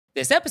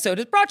This episode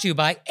is brought to you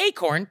by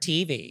Acorn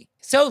TV.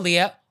 So,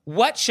 Leah,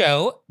 what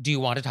show do you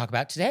want to talk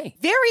about today?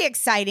 Very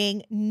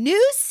exciting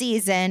new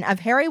season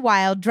of Harry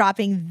Wild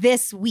dropping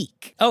this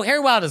week. Oh, Harry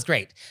Wild is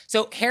great.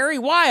 So Harry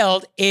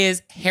Wild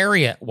is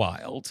Harriet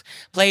Wild,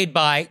 played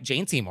by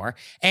Jane Seymour,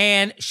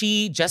 and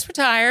she just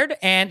retired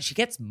and she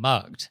gets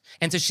mugged.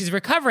 And so she's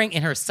recovering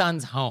in her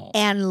son's home.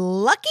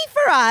 And lucky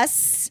for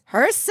us,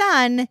 her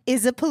son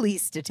is a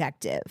police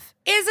detective.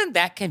 Isn't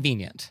that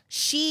convenient?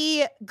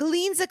 She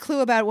gleans a clue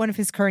about one of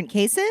his current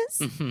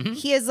cases.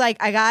 He is like,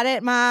 I got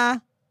it, Ma.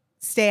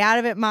 Stay out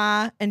of it,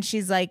 Ma. And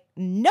she's like,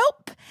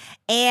 nope.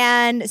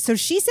 And so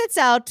she sets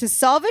out to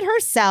solve it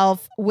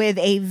herself with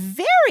a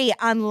very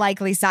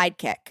unlikely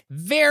sidekick.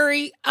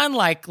 Very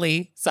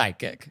unlikely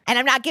sidekick. And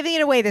I'm not giving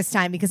it away this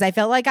time because I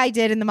felt like I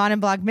did in the Mon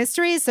and Blog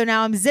Mysteries. So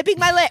now I'm zipping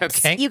my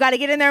lips. Okay. You got to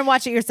get in there and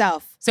watch it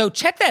yourself. So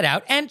check that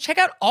out and check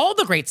out all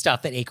the great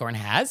stuff that Acorn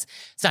has.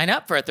 Sign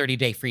up for a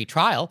 30-day free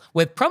trial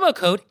with promo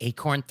code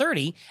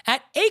ACORN30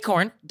 at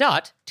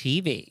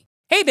acorn.tv.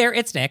 Hey there,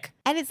 it's Nick.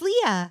 And it's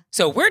Leah.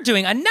 So we're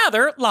doing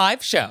another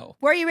live show.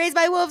 Were You Raised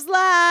by Wolves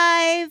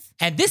live?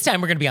 And this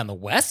time we're going to be on the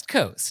West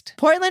Coast.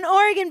 Portland,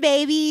 Oregon,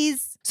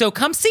 babies. So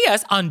come see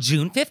us on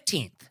June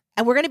 15th.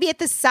 And we're going to be at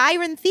the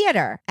Siren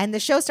Theater. And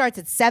the show starts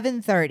at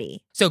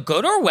 7:30. So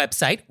go to our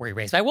website,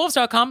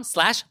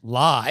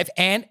 wereyouRaisedByWolves.com/live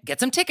and get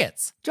some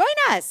tickets. Join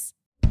us.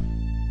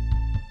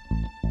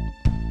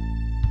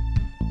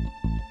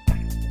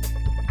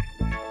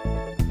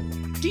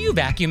 Do you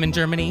vacuum in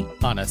Germany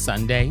on a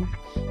Sunday?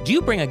 Do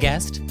you bring a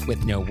guest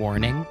with no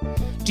warning?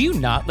 Do you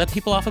not let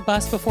people off a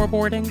bus before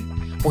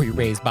boarding? Were you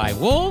raised by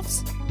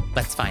wolves?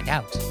 Let's find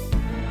out. Here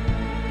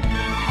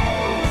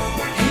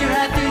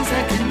are things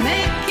that can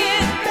make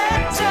it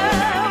better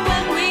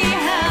when we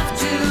have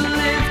to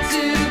live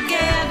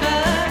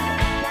together.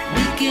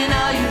 We can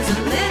all use a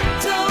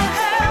little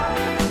help.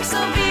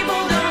 Some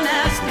people don't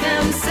ask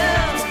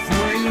themselves,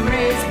 were you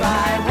raised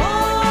by wolves?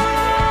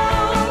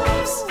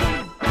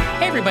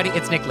 Hey everybody,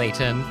 it's Nick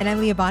Layton. And I'm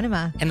Leah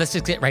Bonema. And let's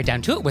just get right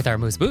down to it with our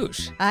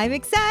Amuse-Bouche. I'm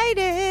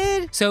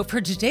excited. So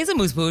for today's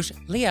Amuse-Bouche,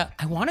 Leah,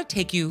 I want to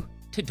take you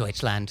to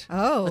Deutschland.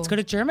 Oh. Let's go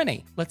to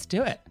Germany. Let's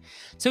do it.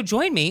 So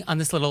join me on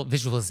this little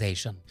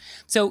visualization.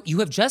 So you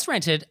have just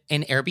rented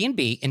an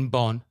Airbnb in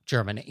Bonn,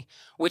 Germany,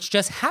 which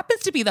just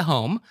happens to be the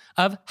home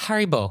of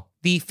Haribo,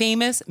 the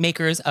famous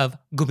makers of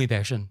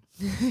Gummibärchen.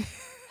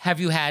 Have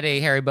you had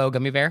a Haribo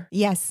gummy bear?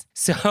 Yes.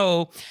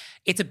 So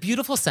it's a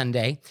beautiful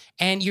Sunday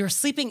and you're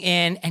sleeping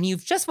in and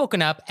you've just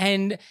woken up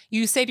and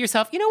you say to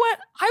yourself, you know what?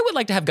 I would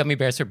like to have gummy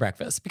bears for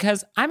breakfast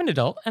because I'm an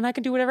adult and I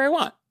can do whatever I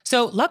want.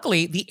 So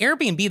luckily, the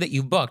Airbnb that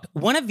you booked,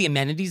 one of the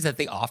amenities that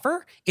they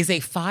offer is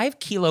a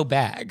 5-kilo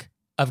bag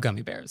of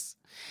gummy bears.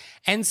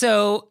 And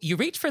so you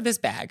reach for this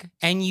bag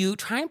and you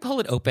try and pull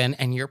it open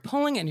and you're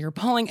pulling and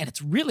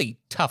it's really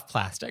tough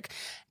plastic.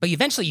 But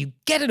eventually you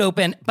get it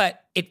open,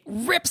 but it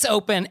rips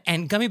open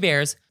and gummy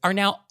bears are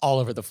now all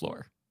over the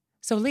floor.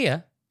 So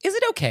Leah, is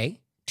it okay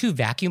to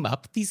vacuum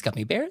up these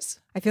gummy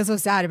bears? I feel so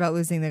sad about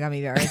losing the gummy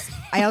bears.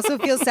 I also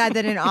feel sad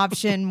that an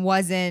option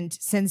wasn't,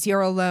 since you're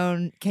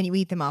alone, can you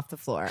eat them off the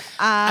floor?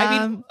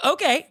 I mean,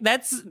 okay,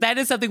 that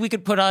is something we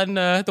could put on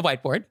the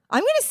whiteboard.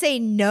 I'm going to say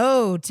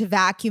no to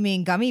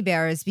vacuuming gummy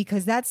bears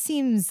because that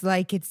seems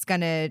like it's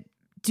going to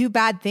do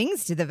bad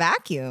things to the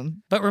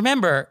vacuum. But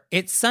remember,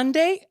 it's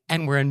Sunday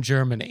and we're in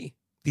Germany.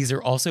 These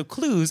are also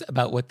clues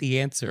about what the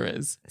answer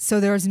is. So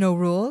there's no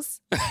rules?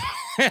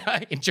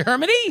 In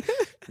Germany?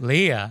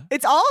 Leah.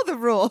 It's all the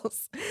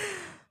rules.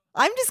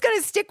 I'm just going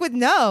to stick with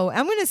no.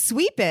 I'm going to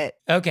sweep it.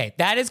 Okay,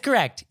 that is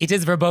correct. It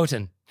is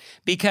verboten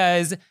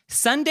because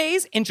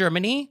Sundays in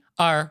Germany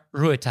are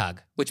Ruhetag,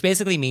 which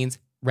basically means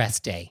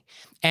rest day.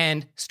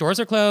 And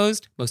stores are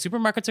closed, most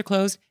supermarkets are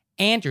closed,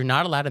 and you're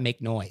not allowed to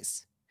make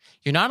noise.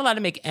 You're not allowed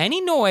to make any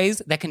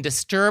noise that can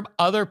disturb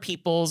other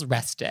people's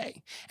rest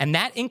day. And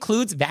that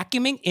includes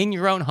vacuuming in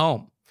your own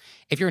home.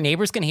 If your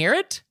neighbors can hear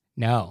it,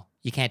 no,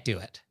 you can't do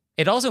it.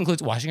 It also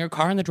includes washing your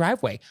car in the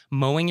driveway,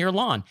 mowing your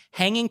lawn,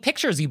 hanging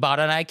pictures you bought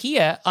on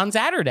IKEA on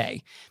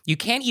Saturday. You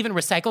can't even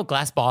recycle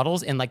glass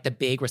bottles in like the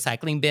big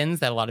recycling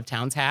bins that a lot of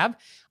towns have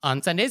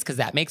on Sundays because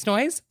that makes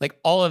noise. Like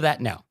all of that,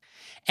 no.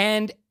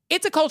 And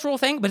it's a cultural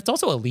thing, but it's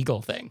also a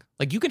legal thing.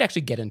 Like you could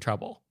actually get in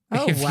trouble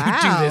if you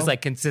do this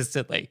like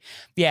consistently.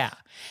 Yeah.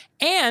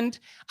 And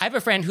I have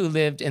a friend who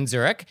lived in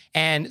Zurich,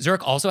 and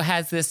Zurich also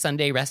has this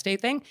Sunday rest day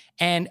thing.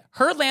 And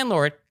her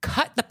landlord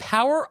cut the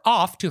power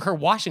off to her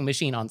washing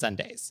machine on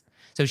Sundays.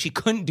 So she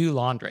couldn't do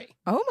laundry.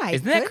 Oh my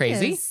Isn't that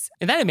crazy?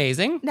 Isn't that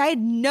amazing? I had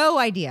no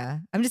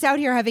idea. I'm just out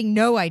here having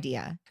no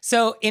idea.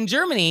 So in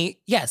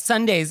Germany, yes,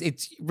 Sundays,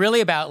 it's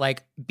really about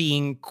like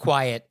being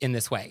quiet in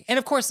this way. And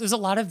of course, there's a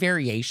lot of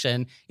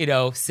variation, you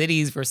know,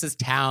 cities versus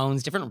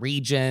towns, different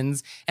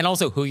regions, and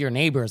also who your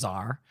neighbors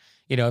are,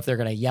 you know, if they're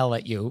going to yell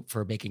at you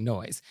for making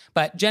noise.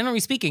 But generally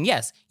speaking,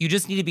 yes, you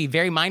just need to be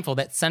very mindful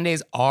that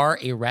Sundays are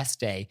a rest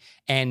day,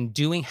 and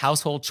doing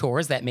household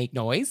chores that make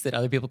noise that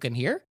other people can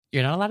hear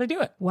you're not allowed to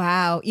do it.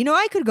 Wow. You know,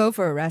 I could go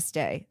for a rest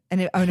day,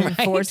 an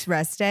enforced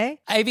rest day.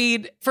 I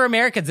mean, for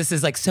Americans, this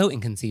is like so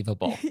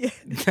inconceivable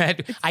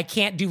that I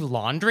can't do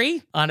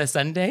laundry on a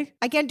Sunday.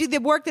 I can't do the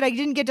work that I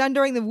didn't get done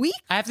during the week.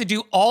 I have to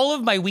do all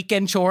of my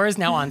weekend chores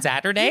now on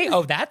Saturday.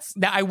 Oh,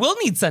 I will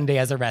need Sunday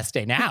as a rest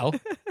day now.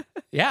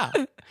 Yeah.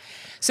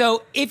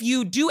 So if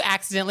you do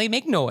accidentally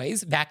make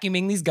noise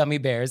vacuuming these gummy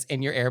bears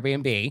in your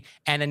Airbnb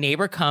and a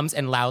neighbor comes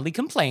and loudly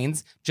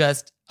complains,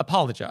 just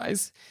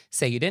apologize,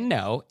 say you didn't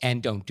know,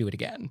 and don't do it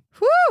again.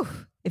 Whew.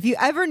 If you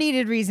ever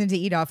needed reason to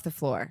eat off the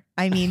floor,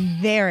 I mean,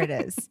 there it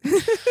is.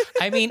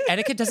 I mean,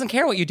 etiquette doesn't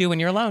care what you do when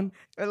you're alone.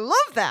 I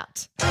love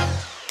that.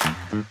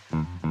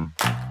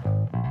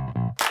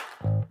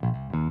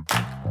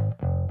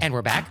 And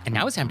we're back, and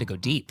now it's time to go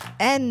deep.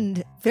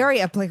 And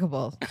very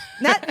applicable.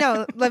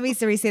 Let me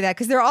say that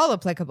because they're all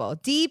applicable.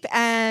 Deep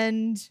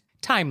and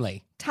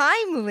Timely.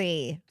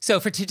 timely. So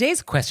for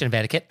today's question of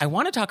etiquette, I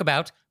want to talk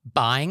about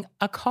buying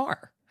a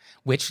car,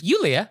 which you,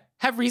 Leah,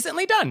 have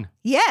recently done.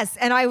 Yes.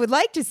 And I would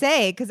like to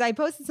say, because I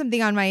posted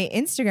something on my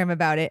Instagram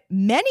about it,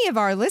 many of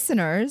our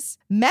listeners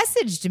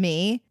messaged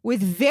me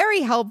with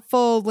very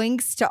helpful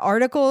links to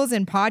articles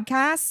and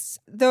podcasts.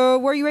 The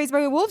Were You Raised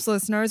by Wolves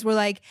listeners were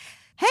like,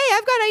 hey,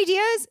 I've got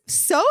ideas.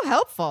 So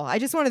helpful. I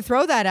just want to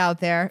throw that out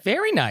there.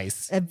 Very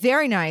nice.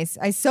 Very nice.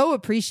 I so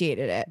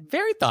appreciated it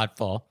Very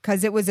thoughtful.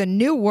 because it was a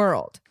new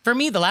world. For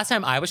me, the last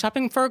time I was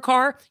shopping for a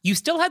car, you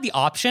still had the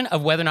option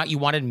of whether or not you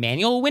wanted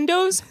manual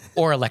windows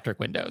or electric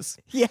windows.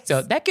 Yes.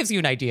 So that gives you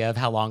an idea of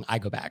how long I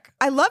go back.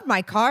 I love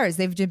my cars.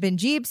 They've been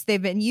Jeeps.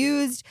 They've been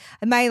used.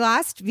 My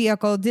last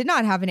vehicle did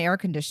not have an air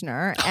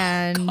conditioner.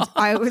 And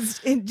I was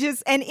in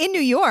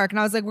New York. And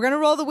I was like, we're going to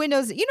roll the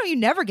windows. You know, you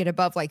never get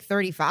above like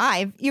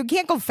 35. You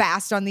can't go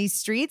fast on these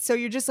streets. So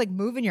you're just like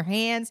moving your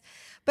hands.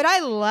 But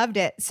I loved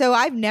it. So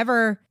I've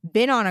never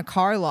been on a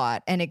car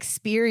lot and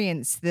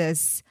experienced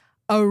this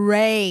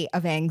array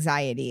of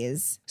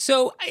anxieties.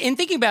 So in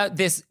thinking about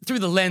this through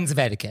the lens of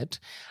etiquette,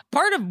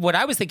 part of what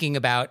I was thinking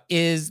about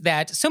is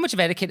that so much of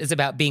etiquette is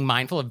about being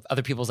mindful of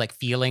other people's like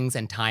feelings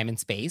and time and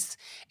space.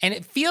 And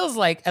it feels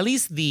like at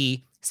least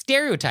the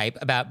stereotype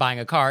about buying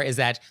a car is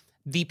that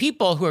the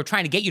people who are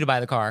trying to get you to buy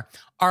the car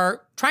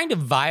are trying to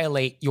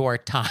violate your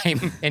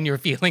time and your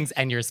feelings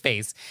and your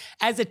space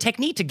as a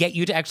technique to get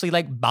you to actually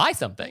like buy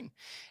something.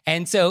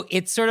 And so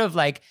it's sort of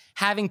like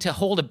having to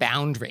hold a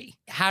boundary,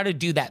 how to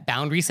do that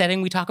boundary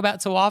setting we talk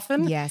about so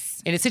often.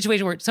 Yes. In a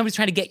situation where somebody's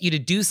trying to get you to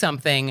do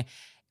something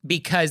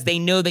because they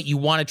know that you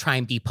want to try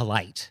and be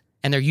polite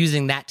and they're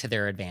using that to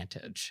their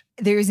advantage.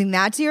 They're using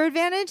that to your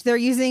advantage. They're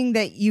using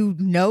that you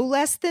know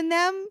less than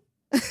them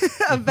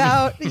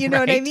about, you know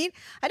what I Right. mean?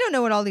 I don't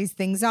know what all these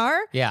things are.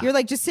 Yeah. You're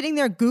like just sitting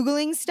there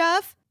Googling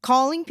stuff,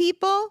 calling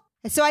people.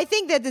 So I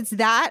think that it's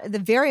that, the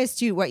very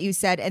astute what you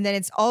said. And then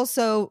it's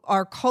also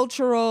our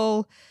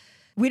cultural,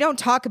 we don't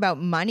talk about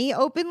money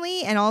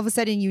openly. And all of a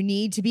sudden you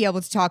need to be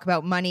able to talk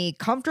about money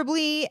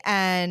comfortably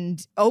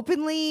and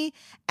openly.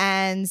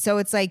 And so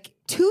it's like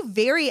two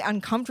very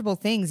uncomfortable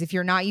things if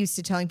you're not used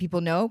to telling people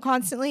no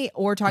constantly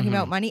or talking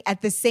about money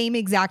at the same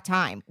exact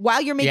time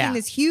while you're making Yeah.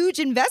 this huge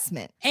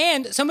investment.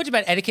 And so much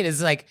about etiquette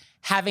is like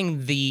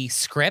having the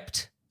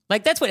script.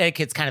 Like that's what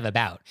etiquette's kind of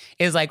about,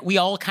 is like we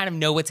all kind of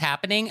know what's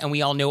happening and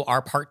we all know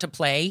our part to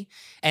play.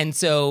 And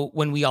so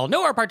when we all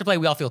know our part to play,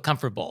 we all feel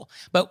comfortable.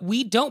 But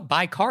we don't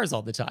buy cars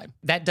all the time.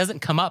 That doesn't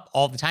come up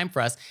all the time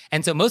for us.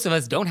 And so most of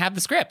us don't have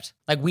the script.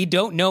 Like we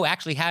don't know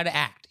actually how to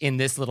act in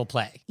this little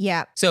play.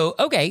 Yeah. So,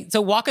 okay.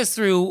 So walk us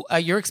through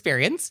your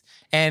experience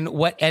and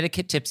what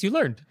etiquette tips you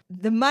learned.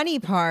 The money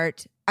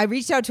part, I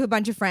reached out to a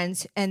bunch of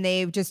friends and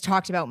they've just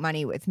talked about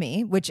money with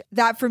me, which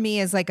that for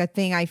me is like a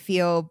thing I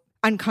feel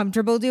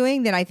uncomfortable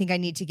doing that I think I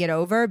need to get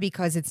over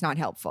because it's not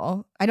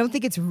helpful. I don't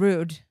think it's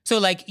rude. So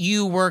like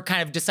you were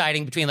kind of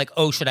deciding between like,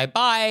 oh, should I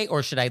buy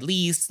or should I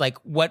lease? Like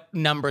what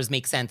numbers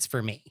make sense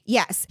for me?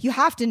 Yes, you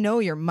have to know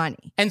your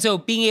money. And so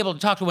being able to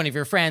talk to one of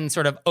your friends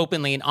sort of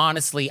openly and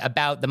honestly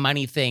about the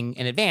money thing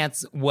in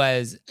advance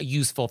was a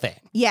useful thing.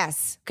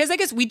 Yes. Because I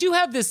guess we do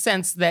have this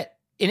sense that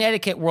in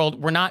etiquette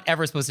world, we're not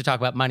ever supposed to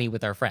talk about money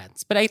with our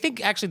friends. But I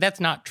think actually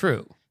that's not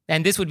true.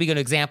 And this would be an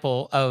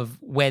example of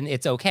when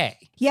it's okay.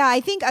 Yeah,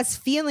 I think us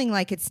feeling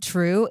like it's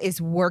true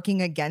is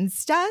working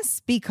against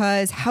us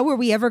because how are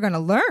we ever going to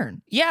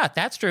learn? Yeah,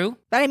 that's true.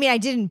 But I mean,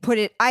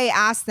 I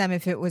asked them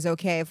if it was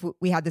okay if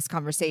we had this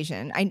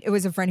conversation. It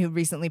was a friend who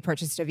recently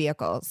purchased a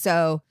vehicle.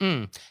 So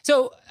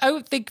So I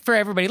would think for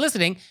everybody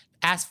listening,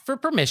 ask for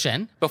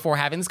permission before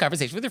having this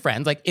conversation with your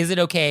friends. Like, is it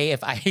okay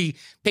if I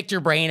picked your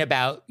brain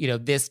about,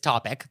 this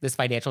topic, this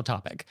financial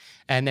topic?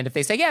 And then if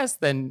they say yes,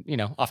 then,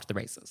 off to the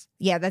races.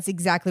 yeah, that's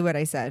exactly what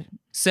I said.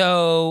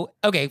 So,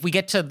 okay, we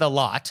get to the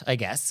lot, I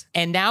guess.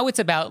 And now it's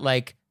about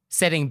like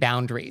setting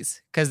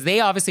boundaries because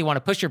they obviously want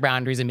to push your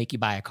boundaries and make you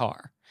buy a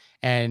car.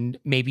 And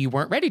maybe you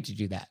weren't ready to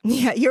do that.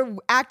 Yeah, you're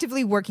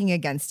actively working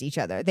against each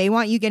other. They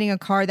want you getting a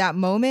car that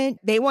moment.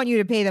 They want you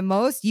to pay the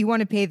most. You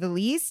want to pay the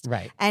least.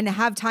 Right. And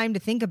have time to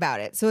think about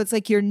it. So it's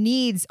like your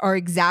needs are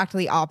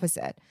exactly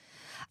opposite.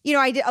 You know,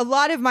 I did a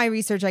lot of my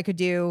research I could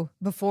do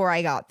before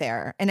I got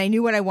there, and I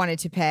knew what I wanted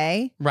to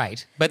pay.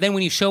 Right. But then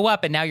when you show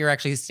up and now you're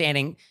actually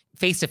standing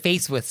face to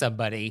face with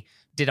somebody,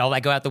 did all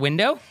that go out the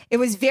window? It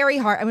was very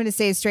hard. I'm going to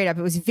say it straight up.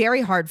 It was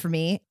very hard for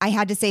me. I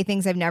had to say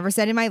things I've never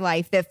said in my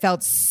life that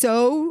felt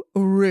so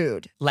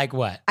rude. Like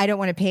what? I don't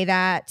want to pay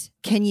that.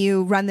 Can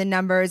you run the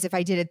numbers if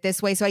I did it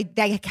this way? So I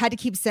had to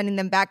keep sending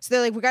them back. So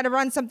they're like, we got to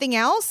run something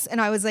else. And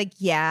I was like,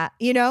 yeah,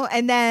 you know,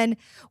 and then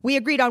we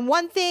agreed on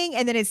one thing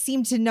and then it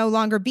seemed to no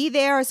longer be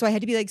there. So I had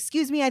to be like,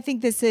 excuse me, I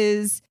think this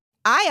is...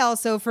 I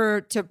also,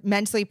 to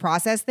mentally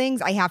process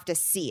things, I have to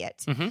see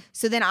it. Mm-hmm.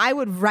 So then I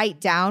would write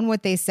down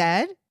what they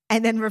said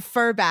and then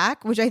refer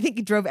back, which I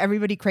think drove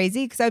everybody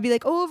crazy because I'd be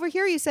like, oh, over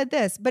here you said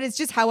this. But it's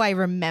just how I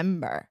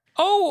remember.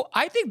 Oh,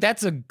 I think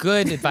that's a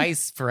good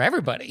advice for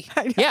everybody.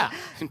 Yeah.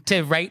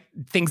 To write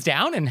things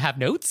down and have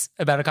notes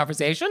about a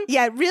conversation.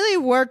 Yeah, it really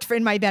worked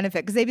in my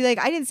benefit because they'd be like,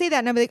 I didn't say that.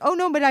 And I'd be like, oh,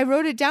 no, but I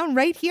wrote it down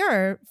right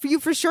here. You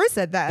for sure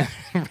said that.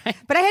 Right.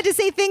 But I had to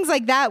say things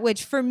like that,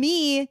 which for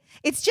me,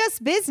 it's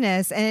just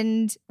business.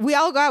 And we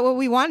all got what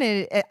we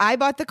wanted. I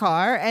bought the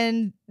car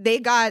and they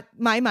got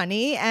my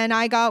money and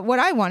I got what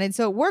I wanted.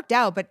 So it worked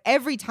out. But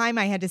every time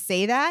I had to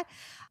say that,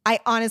 I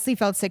honestly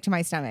felt sick to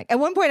my stomach. At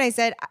one point I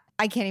said,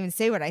 I can't even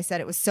say what I said.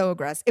 It was so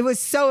aggressive. It was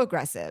so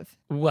aggressive.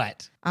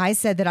 What? I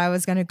said that I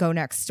was going to go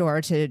next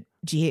door to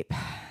Jeep.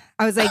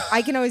 I was like,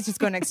 I can always just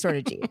go next door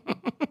to Jeep.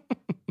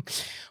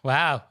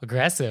 Wow.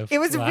 Aggressive. It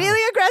was Wow.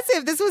 really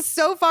aggressive. This was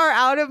so far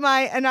out of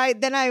my, and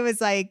I was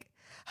like,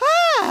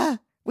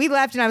 we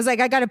left and I was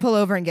like, I got to pull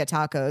over and get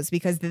tacos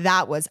because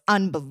that was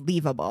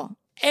unbelievable.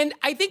 And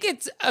I think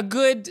it's a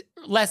good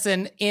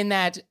lesson in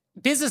that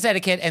business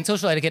etiquette and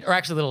social etiquette are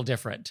actually a little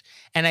different.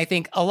 And I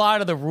think a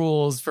lot of the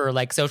rules for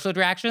like social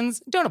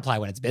interactions don't apply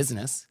when it's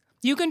business.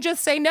 You can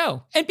just say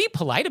no and be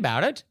polite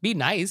about it. Be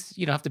nice.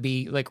 You don't have to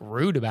be like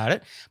rude about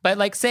it. But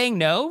like saying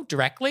no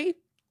directly,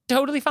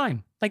 totally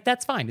fine. Like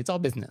that's fine. It's all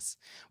business.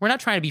 We're not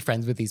trying to be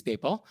friends with these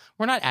people.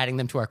 We're not adding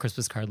them to our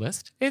Christmas card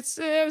list. It's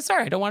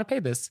sorry, I don't want to pay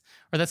this.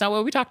 Or that's not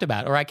what we talked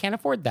about. Or I can't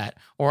afford that.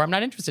 Or I'm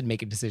not interested in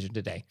making a decision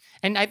today.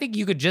 And I think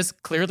you could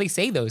just clearly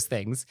say those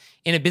things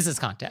in a business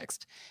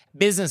context.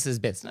 Business is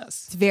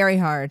business. It's very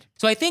hard.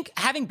 So I think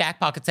having back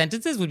pocket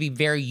sentences would be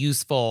very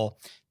useful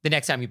the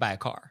next time you buy a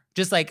car.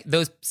 Just like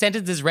those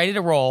sentences ready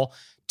to roll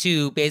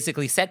to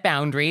basically set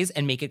boundaries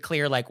and make it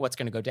clear like what's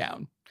going to go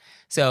down.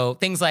 So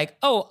things like,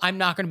 oh, I'm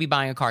not going to be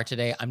buying a car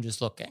today. I'm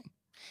just looking.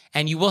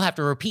 And you will have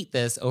to repeat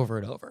this over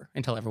and over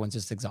until everyone's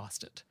just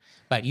exhausted.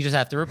 But you just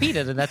have to repeat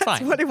it and that's fine.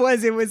 That's what it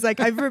was. It was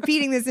like, I'm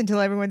repeating this until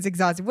everyone's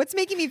exhausted. What's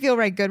making me feel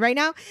good right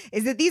now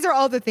is that these are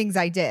all the things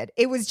I did.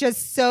 It was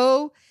just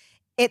so...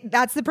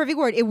 that's the perfect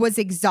word. It was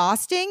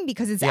exhausting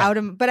because it's out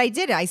of, but I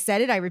did it. I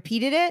said it. I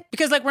repeated it.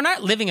 Because like we're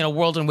not living in a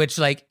world in which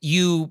like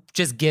you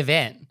just give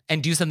in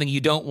and do something you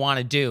don't want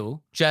to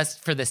do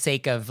just for the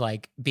sake of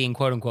like being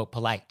quote unquote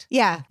polite.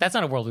 Yeah. That's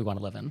not a world we want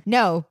to live in.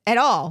 No, at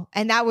all.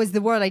 And that was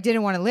the world I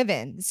didn't want to live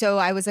in. So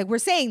I was like, we're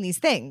saying these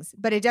things,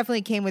 but it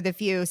definitely came with a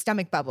few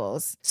stomach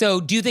bubbles.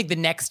 So do you think the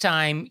next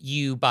time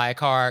you buy a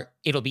car,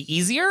 it'll be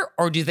easier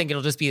or do you think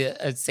it'll just be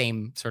a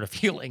same sort of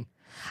feeling?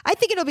 I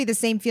think it'll be the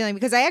same feeling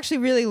because I actually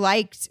really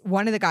liked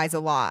one of the guys a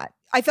lot.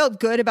 I felt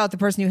good about the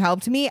person who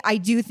helped me. I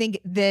do think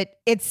that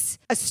it's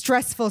a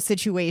stressful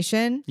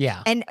situation.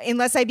 Yeah. And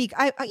unless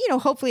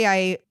hopefully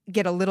I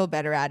get a little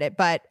better at it,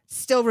 but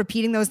still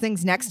repeating those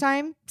things next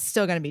time,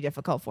 still going to be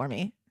difficult for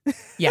me.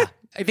 Yeah.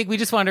 I think we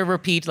just want to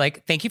repeat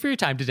like, thank you for your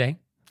time today.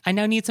 I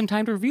now need some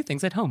time to review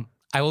things at home.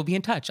 I will be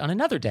in touch on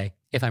another day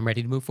if I'm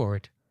ready to move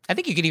forward. I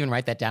think you could even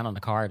write that down on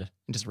a card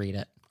and just read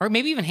it. Or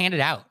maybe even hand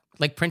it out.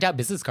 Like print out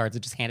business cards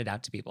and just hand it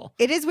out to people.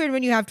 It is weird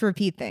when you have to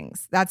repeat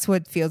things. That's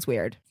what feels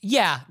weird.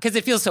 Yeah, because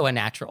it feels so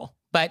unnatural.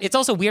 But it's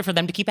also weird for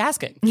them to keep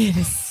asking. It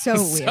is so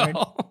weird.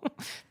 So,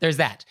 there's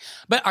that.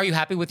 But are you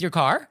happy with your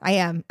car? I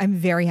am. I'm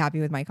very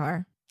happy with my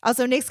car.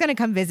 Also, Nick's going to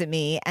come visit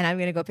me and I'm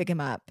going to go pick him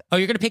up. Oh,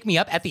 you're going to pick me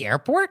up at the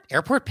airport?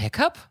 Airport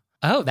pickup?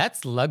 Oh,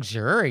 that's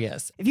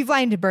luxurious. If you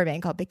fly into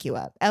Burbank, I'll pick you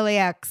up.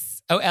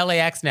 LAX. Oh,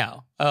 LAX?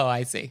 No. Oh,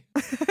 I see.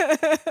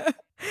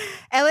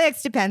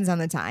 LAX depends on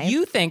the time.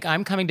 You think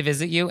I'm coming to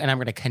visit you and I'm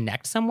going to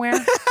connect somewhere?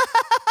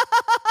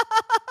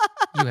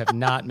 You have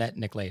not met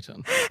Nick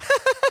Layton.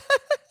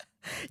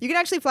 You can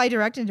actually fly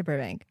direct into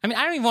Burbank. I mean,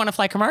 I don't even want to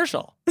fly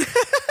commercial.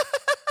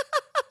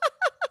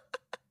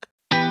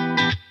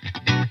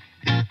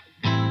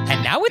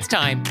 And now it's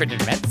time for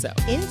Intermezzo.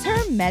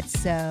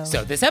 Intermezzo.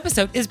 So this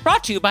episode is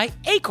brought to you by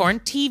Acorn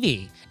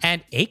TV.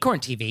 And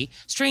Acorn TV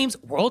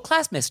streams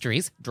world-class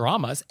mysteries,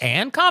 dramas,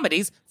 and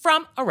comedies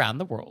from around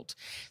the world.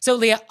 So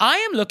Leah, I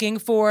am looking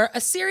for a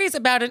series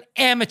about an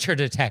amateur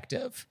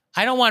detective.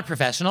 I don't want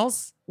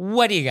professionals.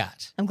 What do you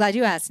got? I'm glad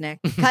you asked, Nick.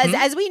 Because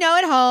as we know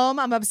at home,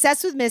 I'm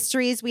obsessed with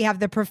mysteries. We have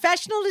the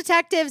professional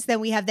detectives, then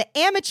we have the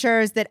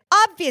amateurs that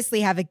obviously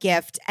have a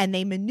gift and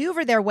they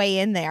maneuver their way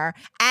in there.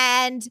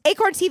 And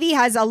Acorn TV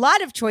has a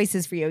lot of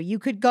choices for you. You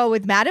could go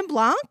with Madame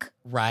Blanc,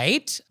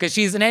 Right? Because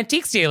she's an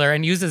antique dealer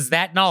and uses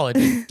that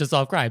knowledge to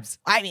solve crimes.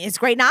 I mean, it's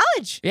great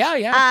knowledge.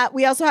 Yeah.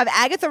 We also have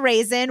Agatha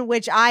Raisin,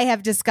 which I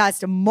have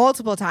discussed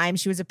multiple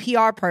times. She was a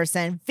PR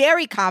person,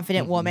 very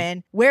confident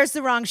woman, wears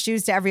the wrong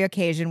shoes to every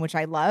occasion, which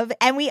I love.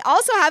 And we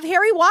also have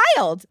Harry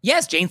Wild.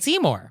 Yes, Jane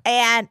Seymour.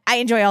 And I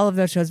enjoy all of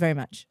those shows very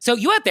much. So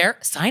you out there,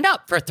 sign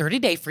up for a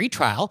 30-day free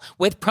trial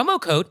with promo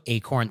code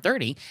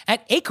ACORN30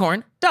 at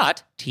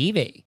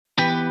acorn.tv.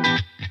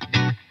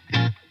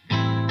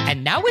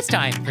 And now it's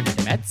time for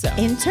Intermezzo.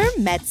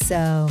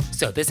 Intermezzo.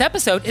 So this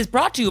episode is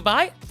brought to you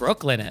by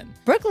Brooklinen.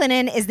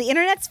 Brooklinen is the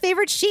internet's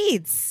favorite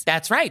sheets.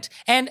 That's right.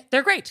 And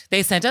they're great.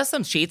 They sent us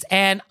some sheets,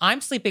 and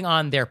I'm sleeping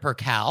on their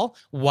Percale,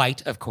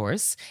 white, of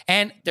course.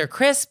 And they're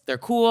crisp, they're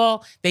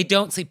cool, they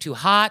don't sleep too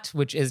hot,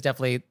 which is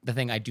definitely the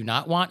thing I do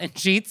not want in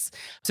sheets.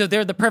 So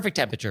they're the perfect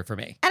temperature for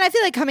me. And I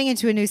feel like coming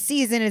into a new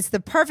season, it's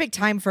the perfect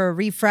time for a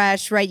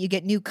refresh, right? You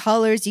get new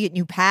colors, you get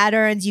new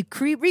patterns, you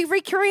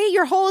recreate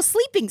your whole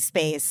sleeping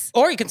space.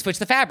 Or you can switch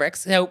the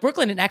fabrics. So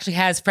Brooklinen actually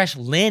has fresh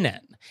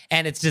linen,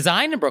 and it's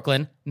designed in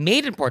Brooklyn,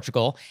 made in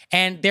Portugal,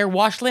 and their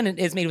wash linen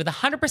is made with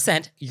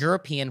 100%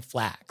 European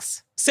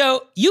flax.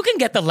 So you can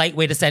get the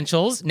lightweight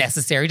essentials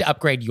necessary to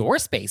upgrade your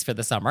space for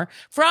the summer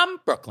from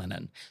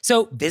Brooklinen.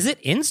 So visit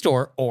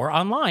in-store or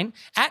online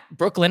at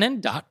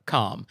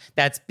brooklinen.com.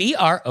 That's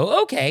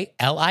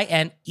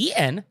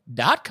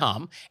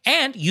BROOKLINEN.com,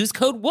 and use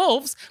code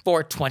WOLVES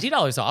for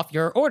 $20 off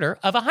your order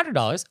of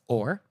 $100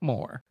 or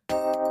more.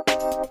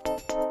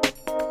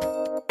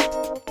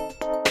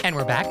 And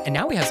we're back, and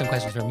now we have some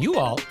questions from you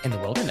all in the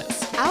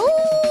wilderness. Ow!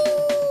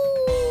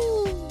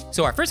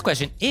 So our first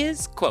question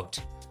is, quote,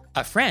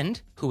 a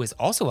friend who is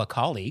also a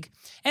colleague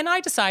and I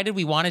decided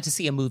we wanted to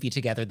see a movie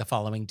together the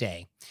following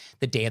day.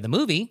 The day of the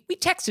movie, we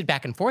texted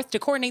back and forth to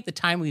coordinate the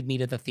time we'd meet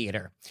at the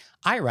theater.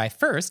 I arrived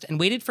first and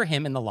waited for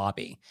him in the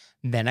lobby.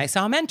 Then I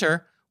saw him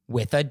enter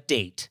with a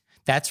date.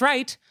 That's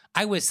right,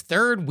 I was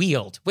third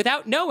wheeled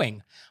without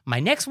knowing. My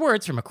next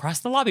words from across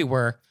the lobby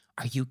were,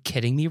 "Are you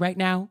kidding me right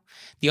now?"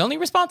 The only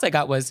response I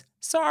got was,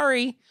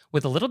 "Sorry,"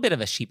 with a little bit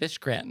of a sheepish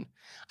grin.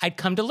 I'd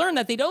come to learn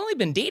that they'd only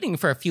been dating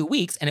for a few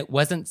weeks and it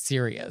wasn't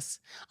serious.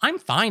 I'm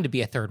fine to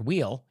be a third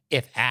wheel,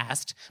 if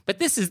asked, but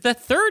this is the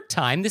third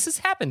time this has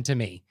happened to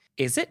me.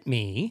 Is it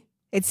me?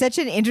 It's such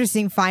an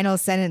interesting final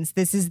sentence.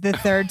 This is the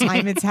third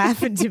time it's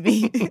happened to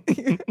me.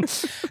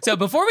 So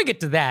before we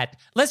get to that,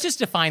 let's just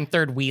define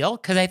third wheel,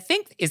 because I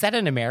think, is that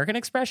an American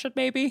expression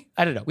maybe?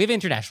 I don't know. We have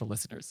international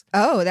listeners.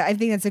 I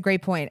think that's a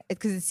great point,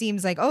 because it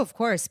seems like, of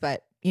course,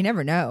 but you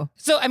never know.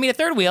 So, I mean, a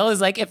third wheel is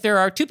like if there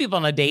are two people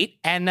on a date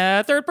and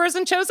a third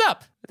person shows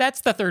up.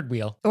 That's the third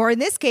wheel. Or in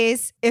this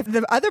case, if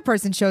the other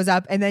person shows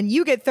up and then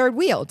you get third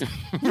wheeled.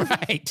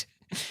 Right.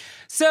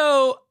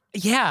 So,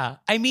 yeah,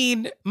 I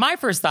mean, my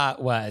first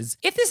thought was,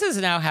 if this has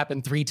now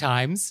happened 3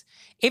 times,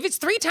 if it's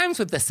 3 times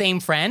with the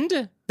same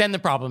friend, then the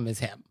problem is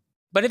him.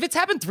 But if it's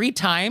happened 3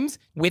 times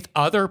with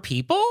other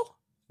people,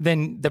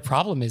 then the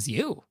problem is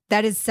you.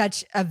 That is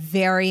such a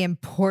very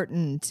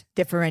important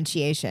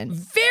differentiation.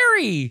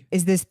 Very.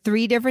 Is this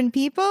 3 different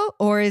people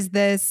or is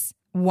this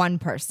one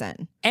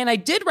person? And I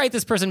did write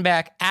this person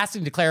back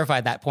asking to clarify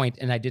that point,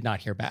 and I did not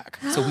hear back.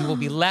 So we will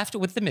be left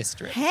with the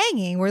mystery.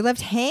 We're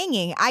left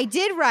hanging. I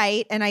did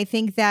write, and I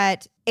think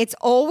that it's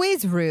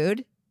always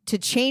rude to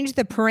change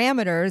the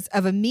parameters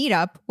of a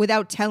meetup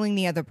without telling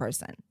the other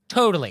person.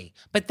 Totally.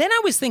 But then I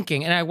was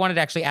thinking, and I wanted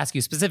to actually ask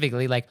you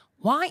specifically, like,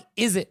 why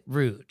is it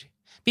rude?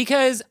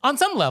 Because on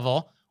some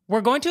level,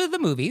 we're going to the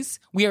movies.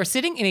 We are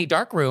sitting in a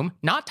dark room,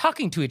 not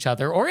talking to each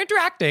other or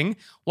interacting,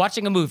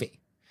 watching a movie.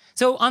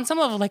 So on some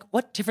level, like,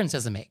 what difference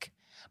does it make?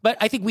 But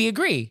I think we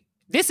agree.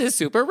 This is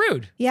super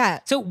rude. Yeah.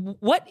 So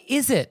what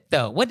is it,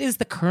 though? What is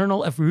the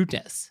kernel of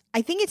rudeness?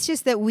 I think it's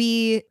just that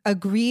we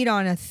agreed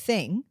on a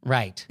thing.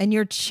 Right. And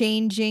you're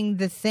changing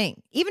the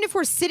thing. Even if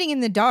we're sitting in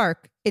the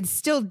dark, it's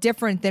still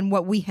different than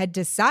what we had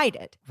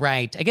decided.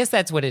 Right. I guess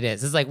that's what it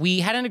is. It's like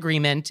we had an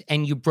agreement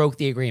and you broke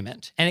the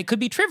agreement. And it could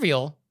be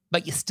trivial,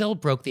 but you still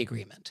broke the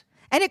agreement.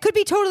 And it could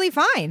be totally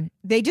fine.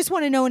 They just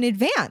want to know in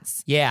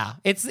advance. Yeah.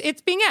 It's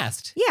being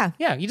asked. Yeah.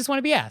 Yeah. You just want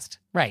to be asked.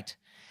 Right.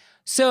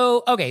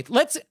 So, okay,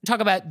 let's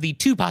talk about the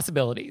 2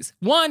 possibilities.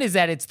 One is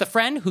that it's the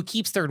friend who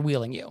keeps third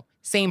wheeling you.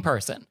 Same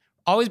person.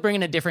 Always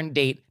bringing a different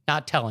date,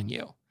 not telling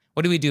you.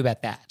 What do we do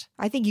about that?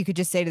 I think you could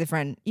just say to the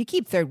friend, you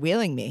keep third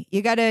wheeling me.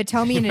 You got to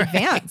tell me in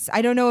advance.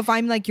 I don't know if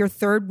I'm like your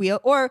third wheel,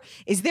 or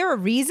is there a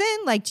reason?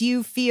 Like,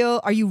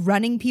 are you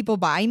running people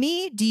by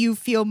me? Do you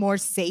feel more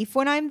safe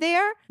when I'm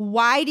there?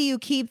 Why do you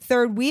keep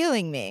third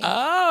wheeling me?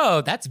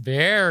 Oh, that's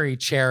very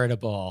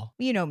charitable.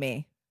 You know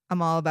me.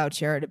 I'm all about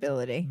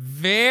charitability.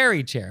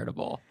 Very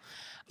charitable.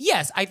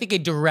 Yes, I think a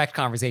direct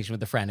conversation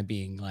with a friend and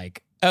being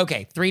like,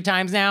 okay, 3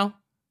 times now?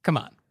 Come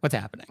on, what's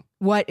happening?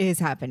 What is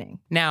happening?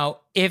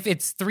 Now, if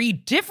it's 3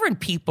 different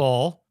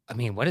people, I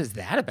mean, what is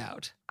that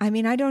about? I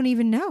mean, I don't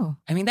even know.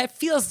 I mean, that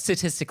feels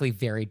statistically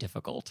very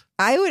difficult.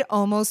 I would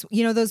almost,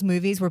 those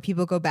movies where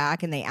people go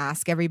back and they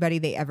ask everybody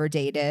they ever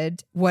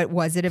dated, what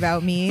was it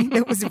about me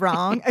that was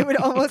wrong? I would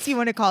almost, you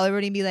want to call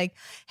everybody and be like,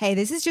 hey,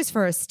 this is just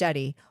for a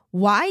study.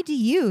 Why do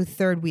you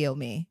third wheel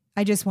me?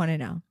 I just want to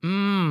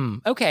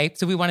know. Okay,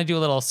 so we want to do a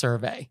little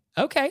survey.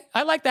 Okay,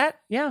 I like that.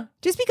 Yeah.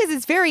 Just because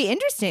it's very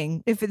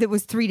interesting if it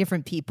was 3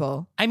 different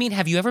people. I mean,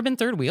 have you ever been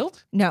third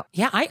wheeled? No.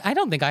 Yeah, I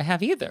don't think I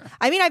have either.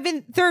 I mean, I've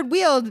been third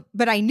wheeled,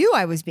 but I knew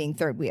I was being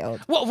third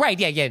wheeled. Well, right,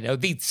 yeah, no,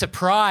 the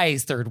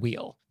surprise third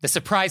wheel, the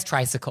surprise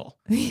tricycle.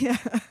 Yeah.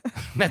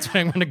 That's what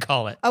I'm going to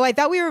call it. Oh, I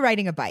thought we were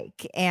riding a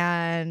bike,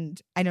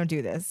 and I don't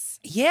do this.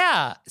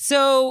 Yeah,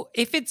 so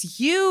if it's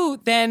you,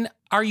 then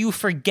are you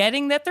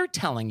forgetting that they're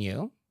telling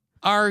you?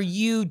 Are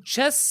you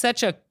just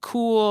such a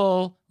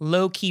cool,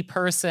 low-key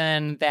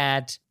person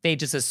that they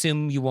just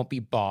assume you won't be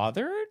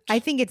bothered? I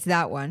think it's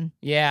that one.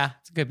 Yeah,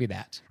 it could be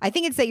that. I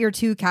think it's that you're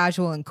too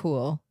casual and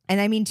cool.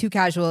 And I mean too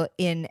casual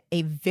in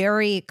a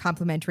very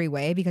complimentary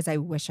way because I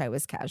wish I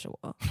was casual.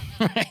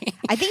 Right?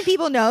 I think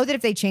people know that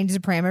if they change the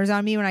parameters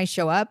on me when I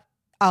show up,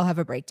 I'll have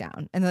a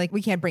breakdown. And they're like,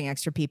 we can't bring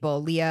extra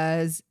people.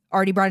 Leah's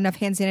already brought enough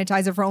hand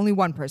sanitizer for only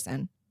one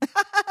person.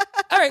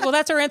 All right, well,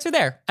 that's our answer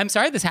there. I'm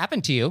sorry this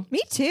happened to you.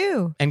 Me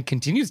too. And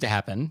continues to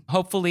happen.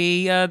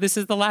 Hopefully, this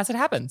is the last it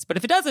happens. But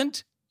if it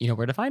doesn't, you know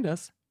where to find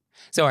us.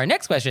 So our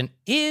next question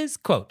is,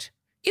 quote,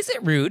 is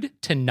it rude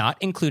to not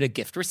include a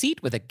gift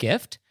receipt with a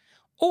gift?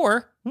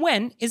 Or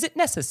when is it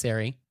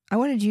necessary? I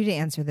wanted you to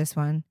answer this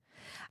one.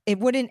 It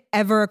wouldn't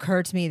ever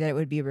occur to me that it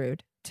would be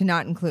rude to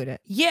not include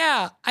it.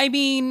 Yeah, I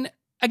mean,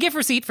 a gift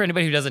receipt, for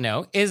anybody who doesn't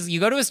know, is you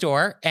go to a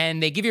store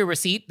and they give you a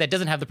receipt that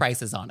doesn't have the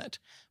prices on it,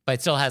 but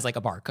it still has like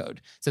a barcode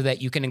so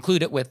that you can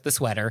include it with the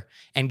sweater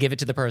and give it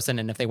to the person.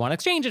 And if they want to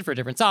exchange it for a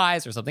different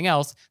size or something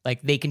else,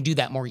 like they can do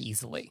that more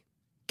easily.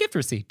 Gift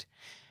receipt.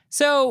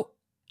 So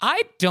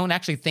I don't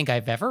actually think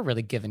I've ever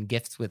really given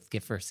gifts with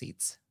gift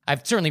receipts.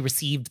 I've certainly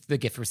received the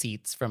gift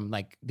receipts from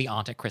like the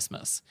aunt at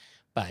Christmas,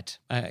 but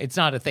it's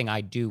not a thing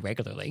I do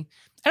regularly.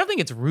 I don't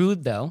think it's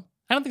rude though.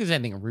 I don't think there's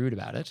anything rude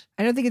about it.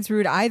 I don't think it's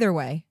rude either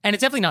way. And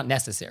it's definitely not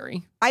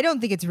necessary. I don't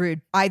think it's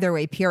rude either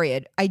way,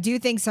 period. I do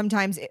think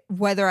sometimes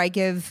whether I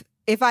give,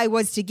 if I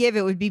was to give,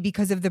 it would be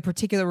because of the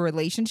particular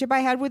relationship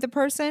I had with the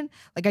person.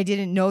 Like I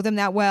didn't know them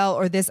that well,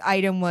 or this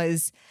item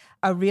was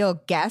a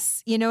real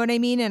guess, you know what I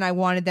mean? And I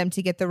wanted them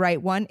to get the right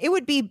one. It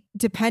would be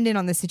dependent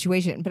on the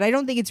situation, but I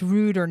don't think it's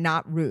rude or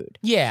not rude.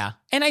 Yeah.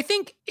 And I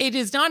think it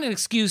is not an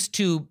excuse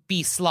to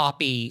be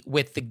sloppy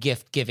with the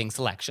gift giving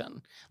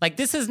selection. Like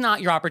this is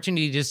not your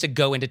opportunity just to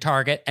go into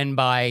Target and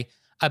buy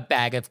a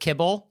bag of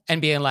kibble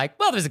and being like,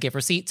 well, there's a gift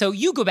receipt. So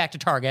you go back to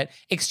Target,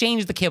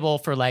 exchange the kibble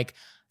for like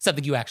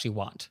something you actually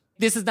want.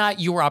 This is not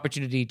your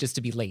opportunity just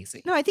to be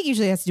lazy. No, I think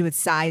usually it has to do with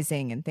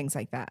sizing and things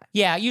like that.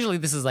 Yeah, usually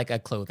this is like a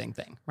clothing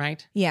thing,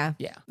 right? Yeah.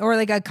 Yeah. Or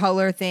like a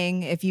color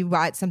thing if you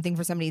bought something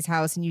for somebody's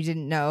house and you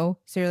didn't know.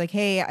 So you're like,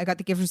 hey, I got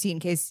the gift receipt in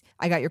case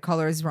I got your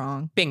colors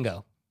wrong.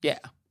 Bingo. Yeah.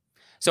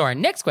 So our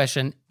next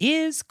question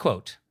is,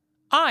 quote,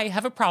 I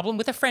have a problem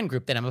with a friend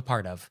group that I'm a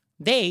part of.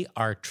 They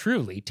are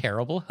truly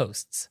terrible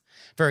hosts.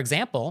 For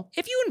example,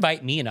 if you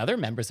invite me and other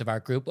members of our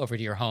group over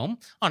to your home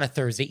on a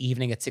Thursday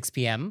evening at 6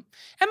 p.m.,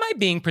 am I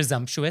being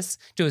presumptuous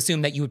to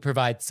assume that you would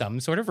provide some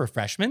sort of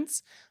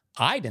refreshments?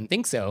 I didn't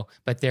think so,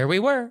 but there we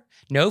were.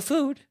 No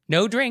food,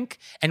 no drink,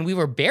 and we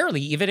were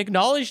barely even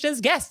acknowledged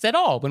as guests at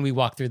all when we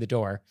walked through the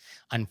door.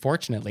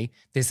 Unfortunately,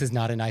 this is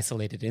not an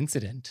isolated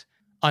incident.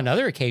 On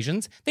other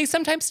occasions, they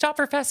sometimes stop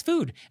for fast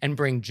food and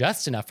bring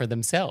just enough for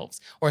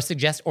themselves, or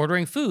suggest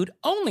ordering food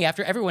only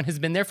after everyone has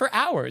been there for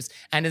hours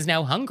and is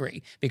now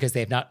hungry because they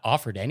have not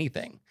offered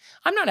anything.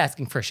 I'm not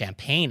asking for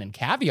champagne and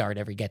caviar at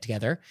every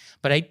get-together,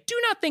 but I do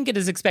not think it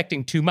is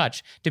expecting too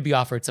much to be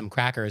offered some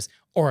crackers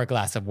or a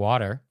glass of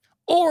water.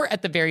 Or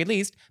at the very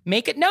least,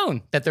 make it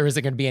known that there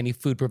isn't going to be any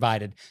food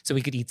provided so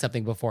we could eat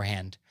something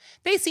beforehand.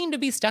 They seem to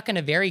be stuck in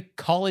a very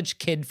college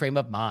kid frame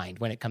of mind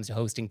when it comes to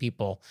hosting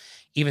people,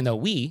 even though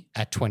we,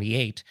 at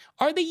 28,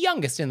 are the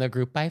youngest in the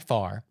group by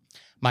far.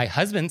 My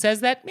husband says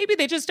that maybe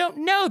they just don't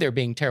know they're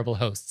being terrible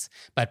hosts,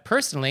 but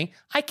personally,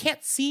 I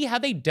can't see how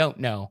they don't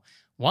know.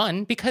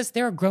 1, because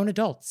they're grown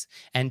adults,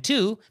 and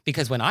 2,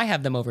 because when I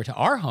have them over to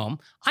our home,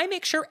 I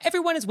make sure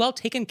everyone is well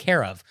taken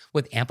care of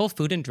with ample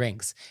food and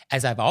drinks,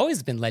 as I've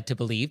always been led to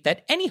believe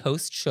that any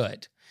host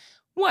should.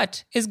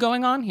 What is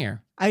going on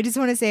here? I just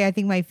want to say, I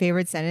think my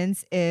favorite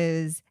sentence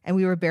is, and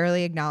we were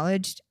barely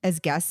acknowledged as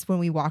guests when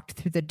we walked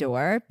through the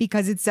door,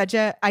 because it's such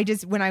a,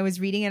 when I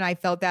was reading it, I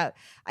felt that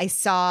I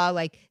saw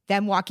like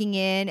them walking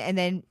in and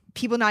then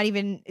people not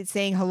even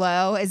saying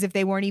hello as if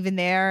they weren't even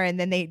there. And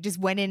then they just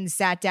went in and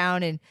sat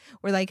down and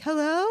were like,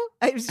 hello.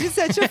 It was just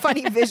such a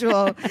funny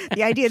visual.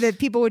 The idea that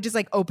people would just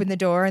like open the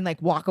door and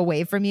like walk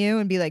away from you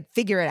and be like,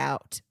 figure it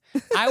out.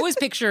 I was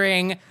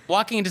picturing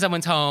walking into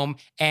someone's home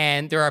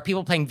and there are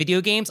people playing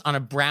video games on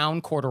a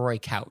brown corduroy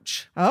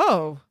couch.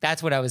 Oh.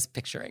 That's what I was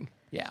picturing.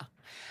 Yeah.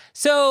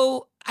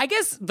 So I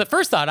guess the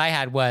first thought I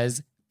had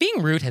was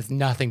being rude has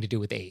nothing to do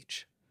with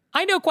age.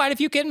 I know quite a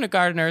few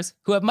kindergartners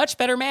who have much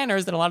better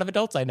manners than a lot of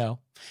adults I know.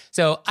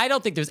 So I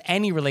don't think there's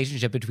any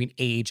relationship between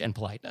age and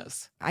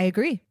politeness. I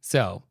agree.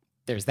 So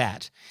there's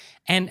that.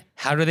 And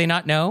how do they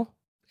not know?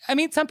 I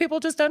mean, some people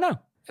just don't know.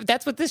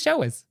 That's what this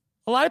show is.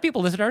 A lot of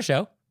people listen to our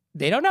show.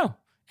 They don't know.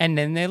 And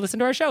then they listen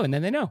to our show and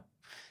then they know.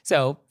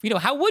 So,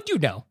 how would you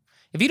know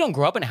If you don't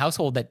grow up in a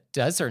household that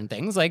does certain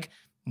things, like,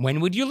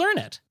 when would you learn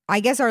it? I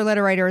guess our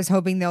letter writer is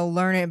hoping they'll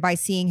learn it by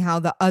seeing how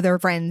the other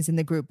friends in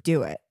the group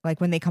do it, like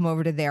when they come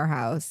over to their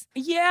house.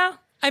 Yeah.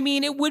 I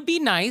mean, it would be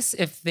nice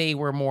if they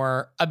were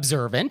more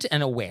observant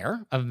and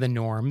aware of the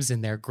norms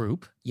in their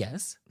group.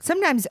 Yes.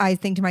 Sometimes I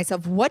think to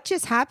myself, what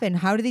just happened?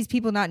 How do these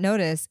people not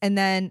notice? And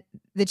then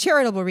the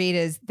charitable read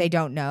is they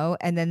don't know.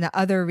 And then the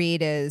other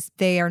read is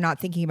they are not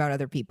thinking about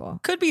other people.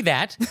 Could be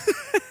that.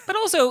 But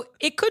also,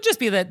 it could just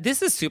be that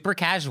this is super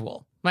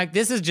casual. Like,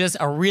 this is just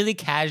a really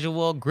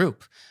casual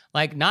group.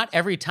 Like, not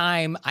every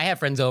time I have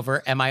friends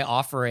over am I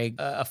offering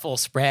a full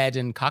spread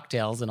and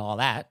cocktails and all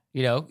that.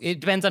 You know, it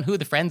depends on who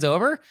the friend's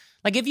over.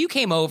 Like, if you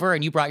came over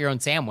and you brought your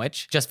own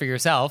sandwich just for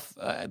yourself,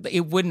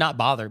 it would not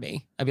bother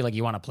me. I'd be like,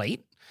 you want a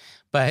plate?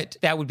 But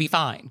that would be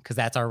fine because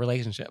that's our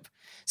relationship.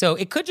 So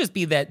it could just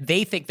be that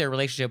they think their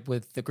relationship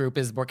with the group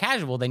is more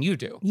casual than you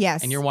do.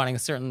 Yes. And you're wanting a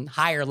certain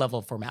higher level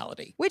of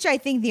formality. Which I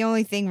think the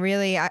only thing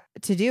really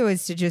to do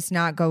is to just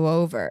not go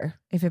over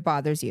if it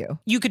bothers you.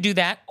 You could do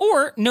that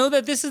or know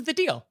that this is the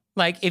deal.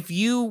 Like, if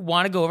you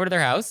want to go over to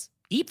their house,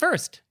 eat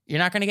first. You're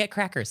not going to get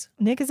crackers.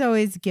 Nick is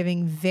always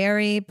giving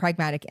very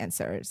pragmatic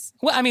answers.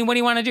 Well, I mean, what do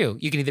you want to do?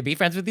 You can either be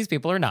friends with these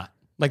people or not.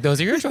 Like, those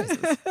are your choices,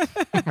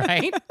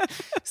 right?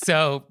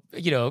 So,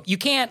 you know, you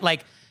can't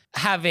like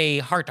have a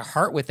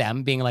heart-to-heart with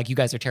them being like, you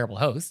guys are terrible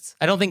hosts.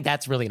 I don't think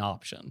that's really an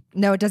option.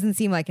 No, it doesn't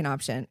seem like an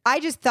option. I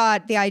just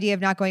thought the idea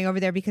of not going over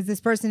there because this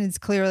person is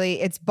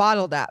clearly, it's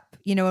bottled up.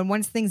 You know, and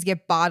once things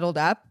get bottled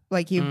up,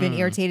 like you've been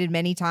irritated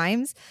many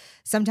times,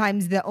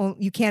 sometimes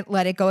you can't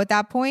let it go at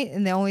that point,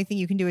 and the only thing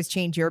you can do is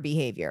change your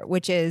behavior,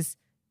 which is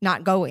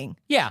not going.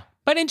 Yeah.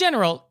 But in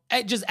general,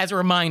 just as a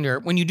reminder,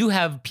 when you do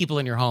have people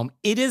in your home,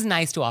 it is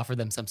nice to offer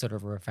them some sort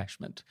of a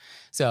refreshment.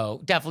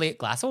 So definitely a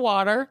glass of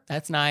water.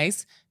 That's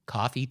nice.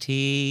 Coffee,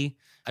 tea,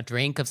 a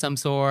drink of some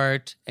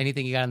sort,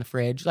 anything you got in the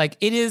fridge. Like,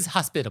 it is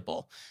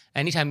hospitable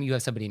anytime you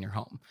have somebody in your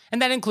home.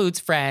 And that includes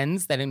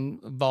friends, that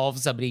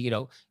involves somebody, you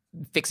know,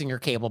 fixing your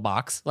cable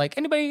box. Like,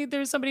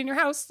 there's somebody in your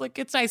house, like,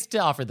 it's nice to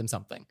offer them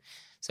something.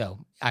 So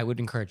I would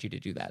encourage you to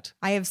do that.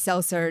 I have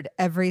seltzered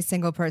every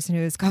single person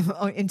who has come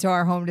into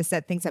our home to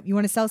set things up. You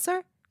want a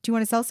seltzer? Do you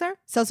want a seltzer?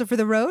 Seltzer for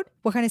the road?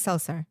 What kind of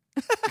seltzer?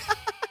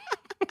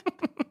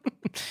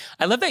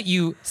 I love that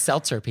you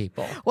seltzer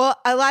people. Well,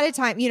 a lot of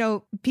time, you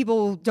know,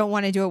 people don't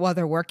want to do it while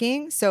they're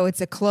working. So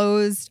it's a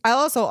closed. I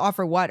also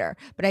offer water,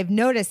 but I've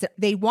noticed that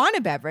they want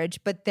a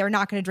beverage, but they're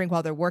not going to drink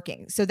while they're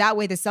working. So that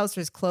way the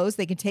seltzer is closed.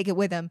 They can take it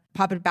with them,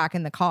 pop it back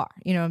in the car.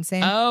 You know what I'm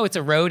saying? Oh, it's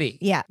a roadie.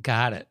 Yeah.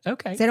 Got it.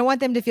 Okay. So I don't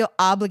want them to feel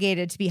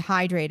obligated to be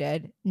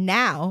hydrated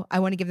now. I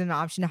want to give them the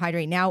option to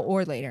hydrate now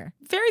or later.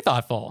 Very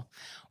thoughtful.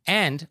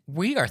 And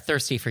we are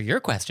thirsty for your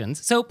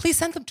questions, so please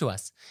send them to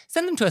us.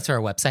 Send them to us to our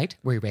website,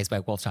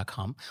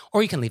 wereraisedbywolves.com,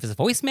 or you can leave us a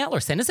voicemail or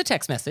send us a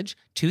text message,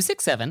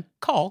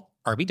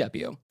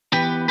 267-CALL-RBW.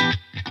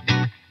 And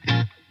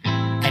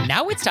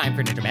now it's time for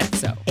an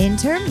intermezzo.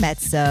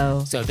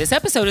 Intermezzo. So this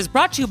episode is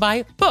brought to you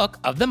by Book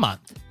of the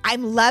Month.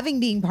 I'm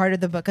loving being part of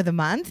the book of the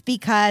month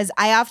because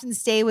I often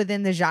stay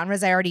within the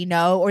genres I already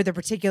know or the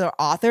particular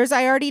authors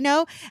I already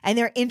know. And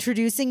they're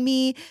introducing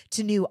me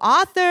to new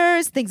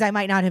authors, things I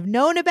might not have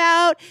known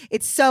about.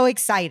 It's so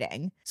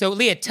exciting. So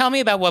Leah, tell me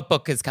about what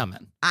book is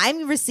coming.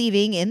 I'm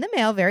receiving in the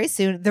mail very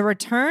soon The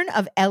Return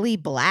of Ellie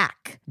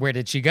Black. Where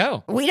did she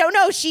go? We don't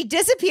know. She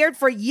disappeared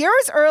for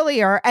years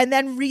earlier and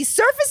then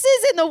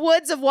resurfaces in the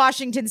woods of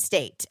Washington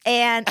State.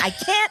 And I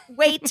can't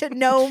wait to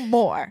know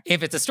more.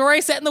 If it's a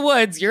story set in the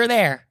woods, you're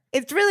there.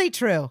 It's really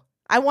true.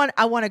 I want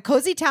a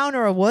cozy town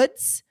or a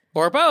woods.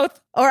 Or both.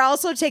 Or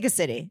also take a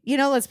city. You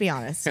know, let's be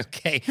honest.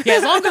 Okay. Yeah,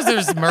 as long as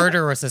there's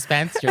murder or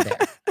suspense, you're there.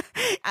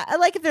 I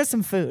like if there's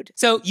some food.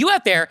 So you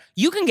out there,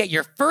 you can get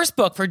your first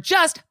book for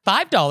just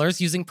 $5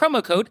 using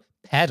promo code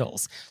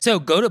PEDALS. So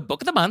go to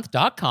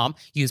bookofthemonth.com,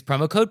 use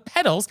promo code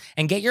PEDALS,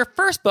 and get your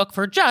first book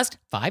for just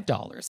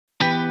 $5.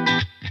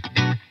 And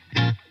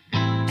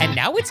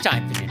now it's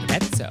time for the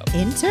intermezzo.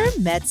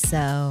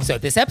 Intermezzo. So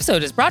this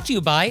episode is brought to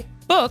you by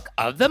Book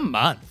of the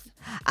Month.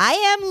 I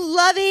am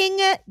loving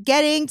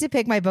getting to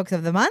pick my books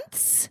of the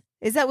months.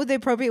 Is that the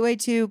appropriate way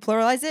to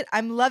pluralize it?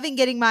 I'm loving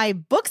getting my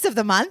books of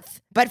the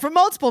month, but for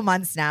multiple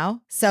months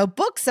now. So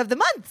books of the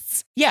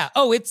months. Yeah.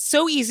 Oh, it's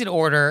so easy to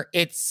order.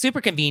 It's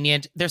super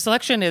convenient. Their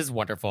selection is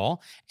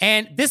wonderful.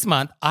 And this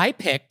month, I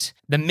picked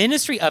The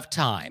Ministry of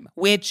Time,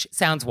 which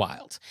sounds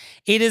wild.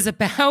 It is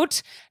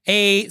about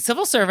a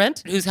civil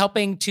servant who's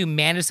helping to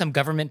manage some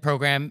government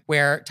program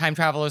where time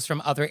travelers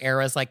from other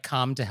eras like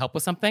come to help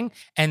with something.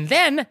 And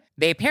then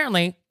they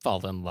apparently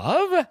fall in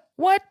love.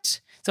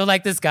 What? So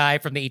like this guy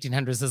from the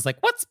 1800s is like,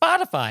 what's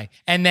Spotify?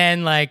 And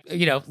then like,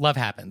 you know, love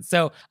happens.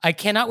 So I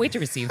cannot wait to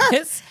receive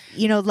this.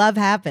 You know, love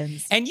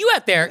happens. And you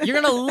out there,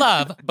 you're going to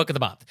love Book of the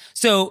Month.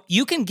 So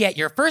you can get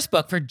your first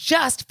book for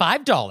just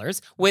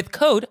 $5 with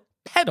code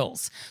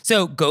PEDALS.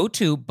 So go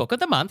to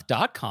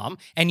bookofthemonth.com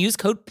and use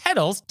code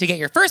PEDALS to get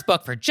your first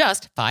book for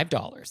just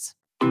 $5.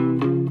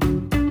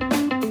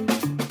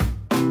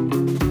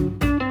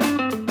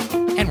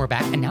 And we're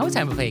back, and now it's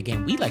time to play a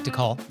game we like to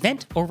call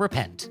Vent or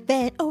Repent,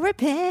 Vent or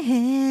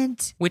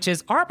repent. which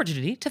is our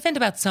opportunity to vent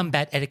about some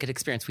bad etiquette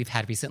experience we've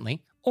had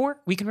recently, or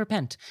we can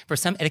repent for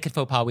some etiquette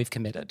faux pas we've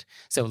committed.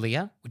 So,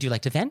 Leah, would you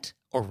like to vent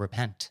or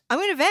repent? I'm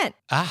going to vent.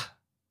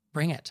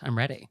 Bring it. I'm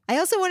ready. I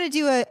also want to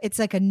do it's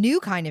like a new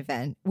kind of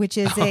vent, which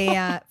is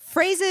a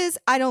phrases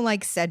I don't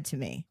like said to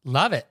me.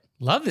 Love it.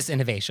 Love this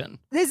innovation.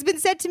 This has been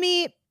said to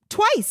me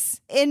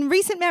twice in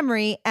recent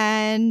memory,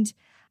 and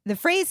the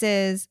phrase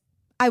is,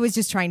 I was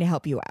just trying to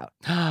help you out.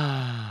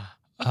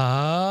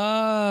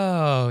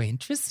 Oh,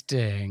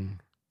 interesting.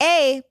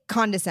 A,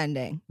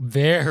 condescending.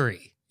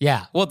 Very.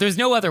 Yeah. Well, there's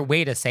no other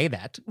way to say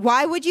that.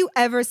 Why would you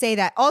ever say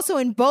that? Also,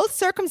 in both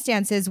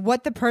circumstances,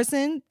 what the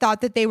person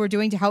thought that they were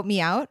doing to help me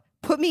out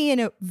put me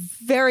in a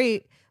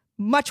very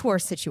much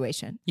worse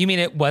situation. You mean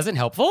it wasn't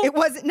helpful? It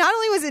was not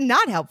only was it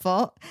not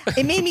helpful,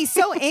 it made me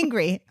so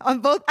angry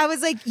on both. I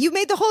was like, you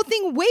made the whole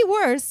thing way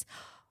worse.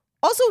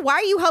 Also, why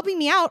are you helping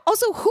me out?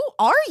 Also, who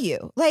are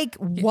you? Like,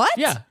 what?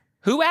 Yeah.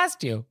 Who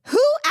asked you?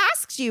 Who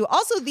asked you?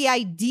 Also, the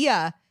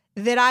idea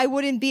that I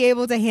wouldn't be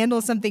able to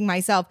handle something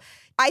myself.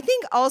 I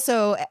think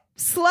also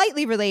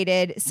slightly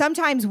related,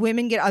 sometimes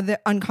women get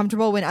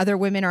uncomfortable when other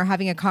women are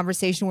having a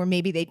conversation where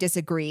maybe they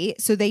disagree.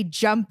 So they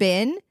jump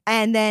in,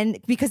 and then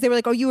because they were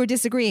like, oh, you were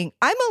disagreeing.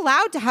 I'm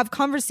allowed to have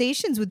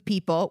conversations with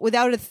people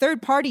without a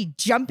third party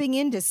jumping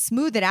in to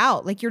smooth it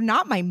out. Like, you're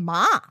not my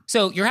mom.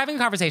 So you're having a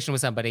conversation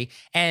with somebody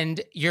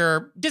and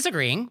you're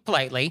disagreeing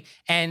politely,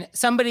 and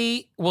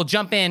somebody will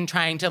jump in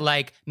trying to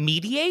like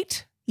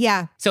mediate.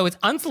 Yeah. So it's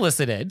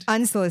unsolicited.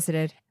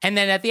 Unsolicited. And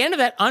then at the end of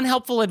that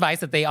unhelpful advice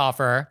that they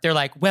offer, they're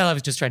like, well, I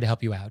was just trying to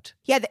help you out.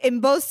 Yeah,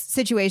 in both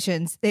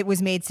situations, it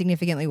was made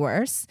significantly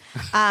worse.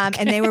 And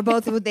they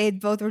both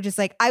were just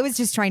like, I was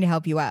just trying to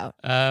help you out.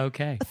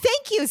 Okay.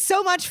 Thank you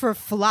so much for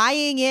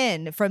flying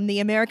in from the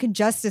American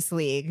Justice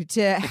League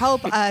to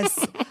help us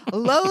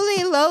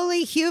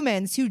lowly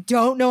humans who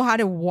don't know how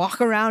to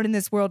walk around in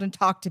this world and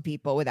talk to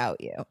people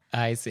without you.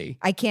 I see.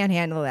 I can't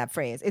handle that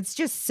phrase. It's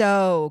just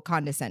so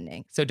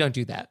condescending. So don't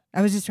do that.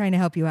 I was just trying to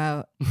help you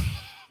out.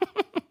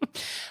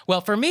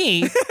 Well, for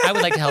me, I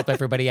would like to help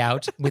everybody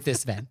out with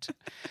this vent.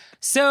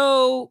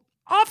 So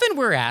often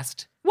we're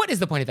asked, what is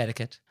the point of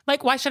etiquette?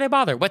 Like, why should I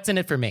bother? What's in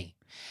it for me?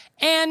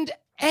 And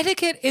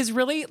etiquette is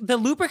really the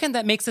lubricant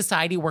that makes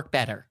society work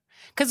better.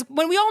 Because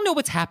when we all know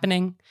what's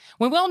happening,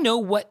 when we all know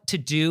what to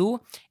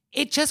do,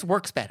 it just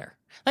works better.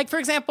 Like, for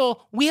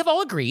example, we have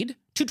all agreed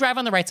to drive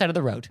on the right side of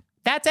the road.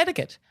 That's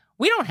etiquette.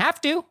 We don't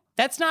have to.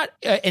 That's not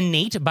an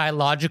innate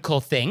biological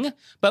thing,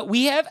 but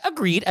we have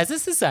agreed as a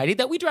society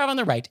that we drive on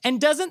the right.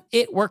 And doesn't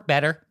it work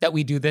better that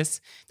we do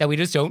this, that we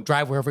just don't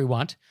drive wherever we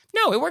want?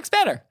 No, it works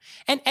better.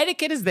 And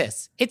etiquette is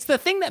this. It's the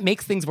thing that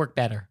makes things work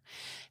better.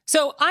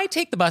 So I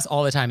take the bus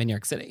all the time in New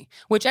York City,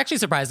 which actually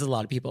surprises a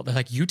lot of people. They're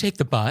like, you take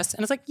the bus?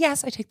 And it's like,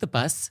 yes, I take the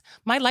bus.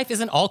 My life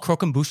isn't all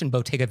Croquembouche and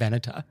Bottega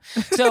Veneta.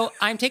 So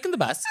I'm taking the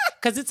bus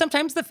because it's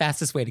sometimes the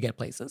fastest way to get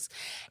places.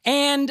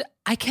 And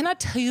I cannot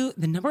tell you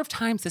the number of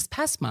times this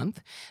past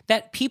month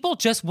that people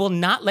just will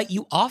not let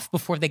you off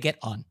before they get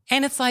on.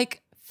 And it's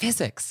like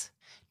physics.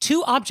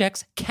 Two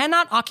objects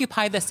cannot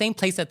occupy the same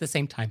place at the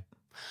same time.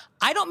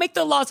 I don't make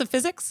the laws of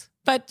physics,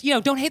 but,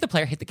 don't hate the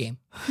player, hate the game.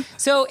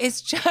 So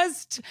it's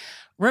just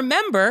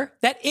remember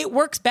that it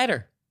works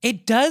better.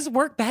 It does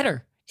work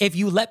better if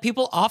you let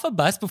people off a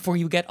bus before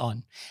you get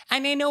on.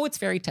 And I know it's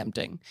very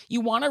tempting.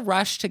 You want to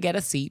rush to get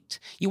a seat.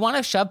 You want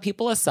to shove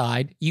people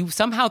aside. You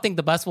somehow think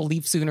the bus will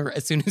leave sooner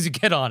as soon as you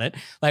get on it.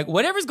 Like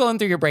whatever's going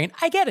through your brain,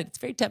 I get it. It's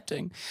very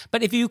tempting.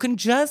 But if you can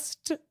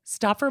just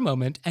stop for a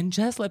moment and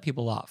just let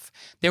people off,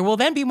 there will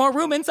then be more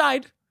room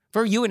inside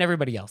for you and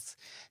everybody else.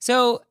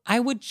 So I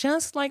would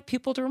just like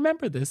people to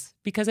remember this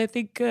because I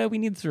think we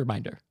need this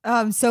reminder. Oh,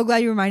 I'm so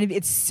glad you reminded me.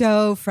 It's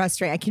so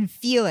frustrating. I can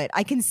feel it.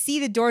 I can see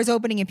the doors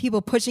opening and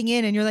people pushing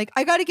in and you're like,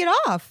 I got to get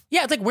off.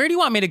 Yeah, it's like, where do you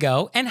want me to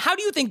go? And how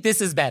do you think this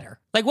is better?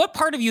 Like, what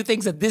part of you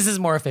thinks that this is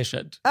more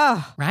efficient?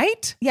 Oh.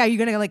 Right? Yeah, you're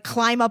going to like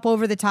climb up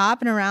over the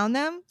top and around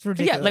them? It's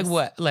ridiculous. Yeah, like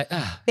what? Like,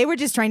 They were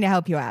just trying to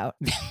help you out.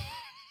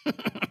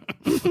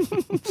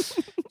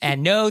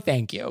 And no,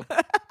 thank you.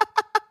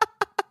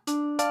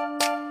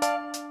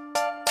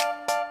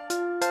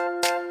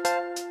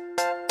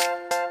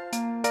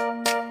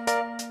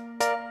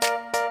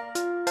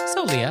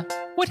 So, Leah,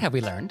 what have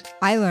we learned?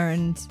 I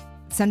learned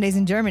Sundays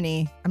in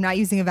Germany, I'm not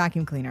using a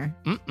vacuum cleaner.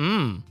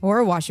 Or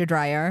a washer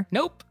dryer.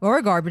 Nope. Or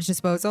a garbage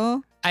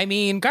disposal. I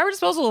mean, garbage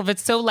disposal, if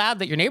it's so loud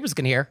that your neighbors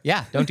can hear,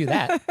 yeah, don't do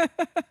that.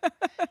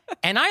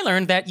 And I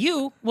learned that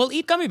you will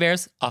eat gummy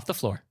bears off the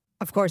floor.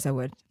 Of course I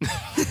would.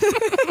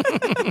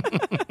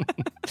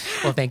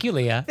 Well, thank you,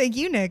 Leah. Thank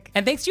you, Nick.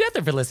 And thanks to you out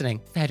there for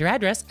listening. If I had your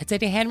address, I'd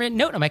send a handwritten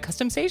note on my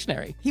custom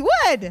stationery. He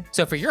would.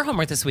 So for your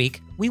homework this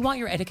week, we want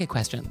your etiquette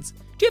questions.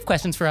 Do you have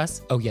questions for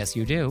us? Oh, yes,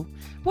 you do.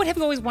 What have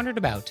you always wondered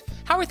about?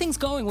 How are things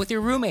going with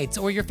your roommates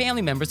or your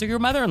family members or your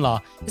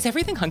mother-in-law? Is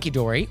everything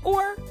hunky-dory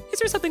or is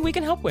there something we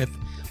can help with?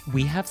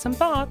 We have some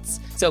thoughts.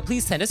 So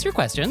please send us your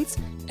questions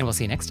and we'll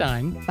see you next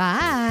time.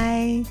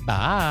 Bye.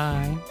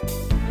 Bye.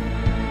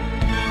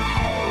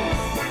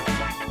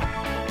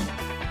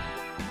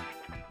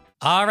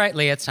 All right,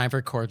 Leah, it's time for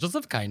Cordials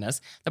of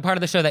Kindness, the part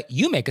of the show that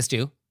you make us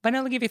do, but I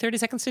only give you 30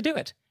 seconds to do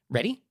it.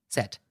 Ready,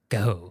 set,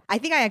 go. I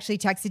think I actually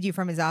texted you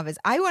from his office.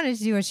 I wanted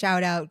to do a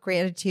shout out,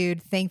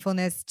 gratitude,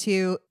 thankfulness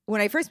to when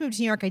I first moved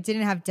to New York, I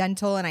didn't have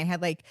dental and I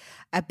had like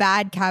a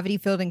bad cavity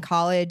filled in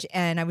college.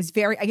 And I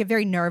get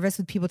very nervous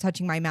with people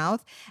touching my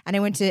mouth. And I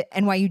went to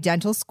NYU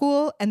dental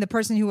school, and the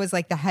person who was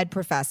like the head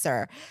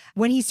professor,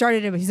 when he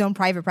started his own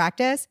private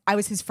practice, I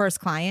was his first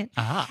client.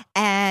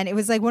 And it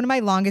was like one of my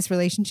longest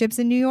relationships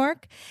in New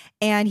York.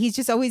 And he's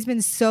just always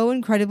been so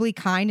incredibly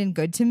kind and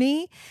good to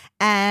me.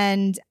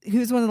 And he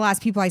was one of the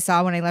last people I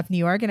saw when I left New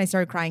York, and I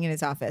started crying in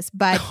his office.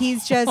 But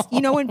he's just,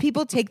 when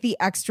people take the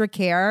extra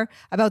care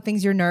about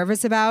things you're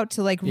nervous about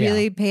to like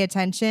really pay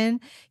attention,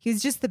 he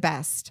was just the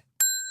best.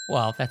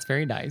 Well, that's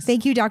very nice.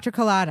 Thank you, Dr.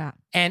 Collada.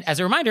 And as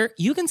a reminder,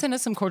 you can send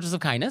us some cordials of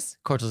kindness,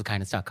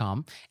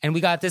 cordialsofkindness.com. And we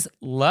got this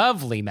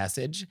lovely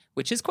message,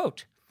 which is,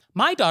 quote,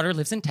 "My daughter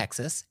lives in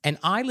Texas and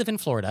I live in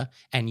Florida,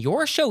 and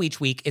your show each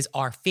week is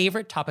our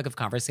favorite topic of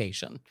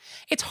conversation.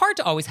 It's hard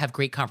to always have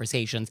great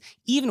conversations,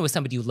 even with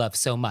somebody you love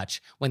so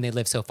much when they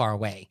live so far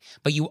away.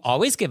 But you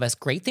always give us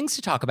great things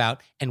to talk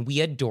about, and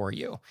we adore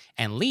you.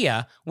 And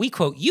Leah, we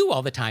quote you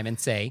all the time and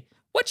say,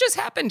 'What just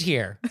happened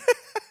here?'"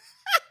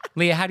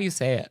 Leah, how do you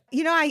say it?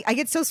 I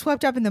get so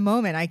swept up in the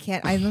moment.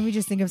 Let me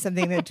just think of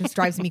something that just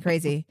drives me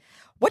crazy.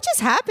 What just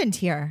happened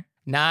here?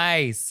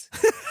 Nice.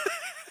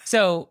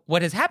 So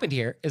what has happened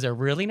here is a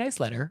really nice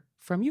letter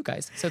from you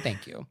guys. So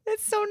thank you.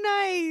 That's so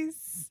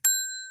nice.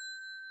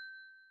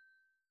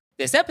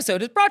 This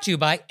episode is brought to you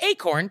by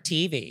Acorn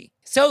TV.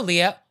 So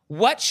Leah,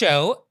 what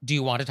show do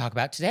you want to talk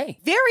about today?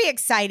 Very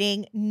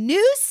exciting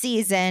new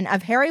season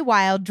of Harry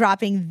Wild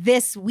dropping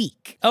this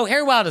week. Oh,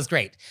 Harry Wild is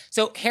great.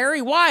 So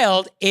Harry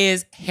Wild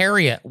is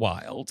Harriet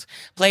Wild,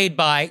 played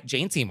by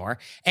Jane Seymour,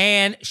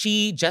 and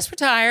she just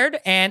retired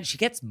and she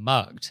gets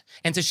mugged.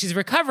 And so she's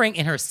recovering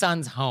in her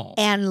son's home.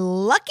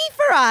 And lucky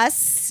for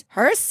us,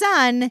 her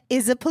son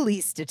is a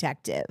police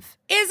detective.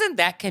 Isn't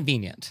that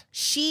convenient?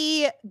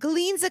 She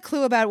gleans a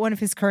clue about one of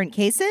his current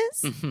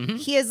cases.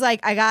 He is like,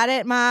 "I got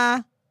it,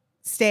 Ma.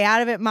 Stay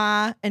out of it,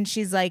 Ma." And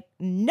she's like,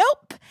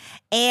 "Nope."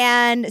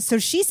 And so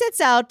she sets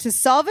out to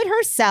solve it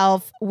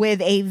herself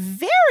with a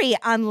very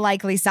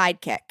unlikely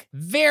sidekick.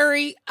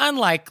 Very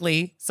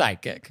unlikely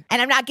sidekick.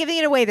 And I'm not giving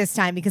it away this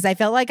time because I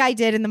felt like I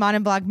did in the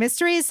Modern Blog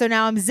Mysteries. So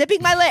now I'm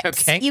zipping my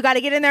lips. Okay. You got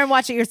to get in there and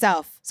watch it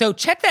yourself. So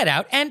check that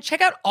out and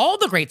check out all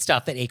the great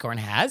stuff that Acorn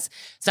has.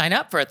 Sign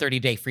up for a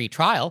 30-day free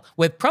trial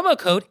with promo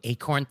code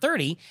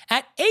ACORN30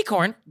 at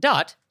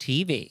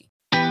acorn.tv.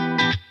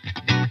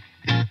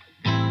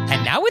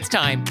 And now it's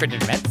time for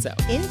Intermezzo.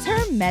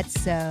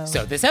 Intermezzo.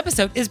 So this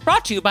episode is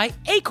brought to you by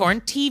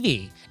Acorn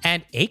TV.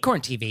 And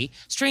Acorn TV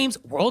streams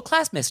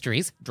world-class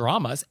mysteries,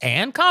 dramas,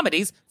 and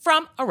comedies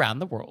from around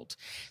the world.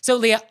 So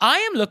Leah, I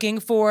am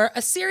looking for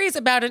a series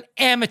about an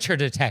amateur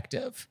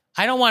detective.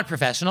 I don't want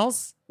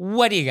professionals.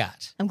 What do you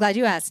got? I'm glad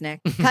you asked, Nick.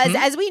 Because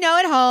as we know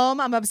at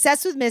home, I'm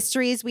obsessed with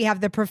mysteries. We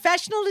have the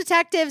professional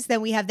detectives,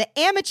 then we have the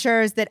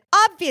amateurs that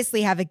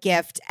obviously have a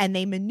gift and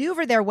they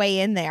maneuver their way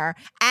in there.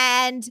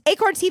 And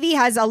Acorn TV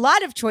has a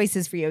lot of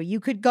choices for you. You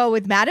could go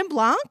with Madame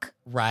Blanc.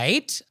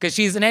 Right? Because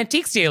she's an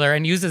antique dealer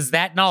and uses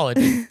that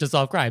knowledge to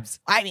solve crimes.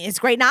 I mean, it's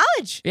great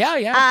knowledge.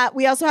 Yeah.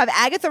 We also have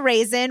Agatha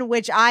Raisin,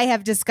 which I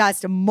have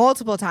discussed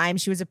multiple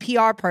times. She was a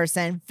PR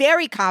person,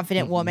 very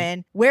confident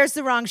woman, wears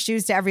the wrong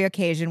shoes to every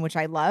occasion, which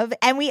I love.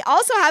 And we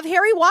also have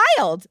Harry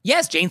Wild.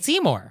 Yes, Jane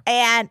Seymour.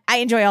 And I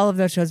enjoy all of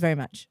those shows very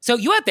much. So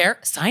you out there,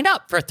 sign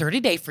up for a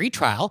 30-day free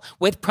trial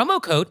with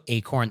promo code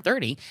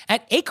ACORN30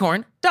 at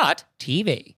acorn.tv.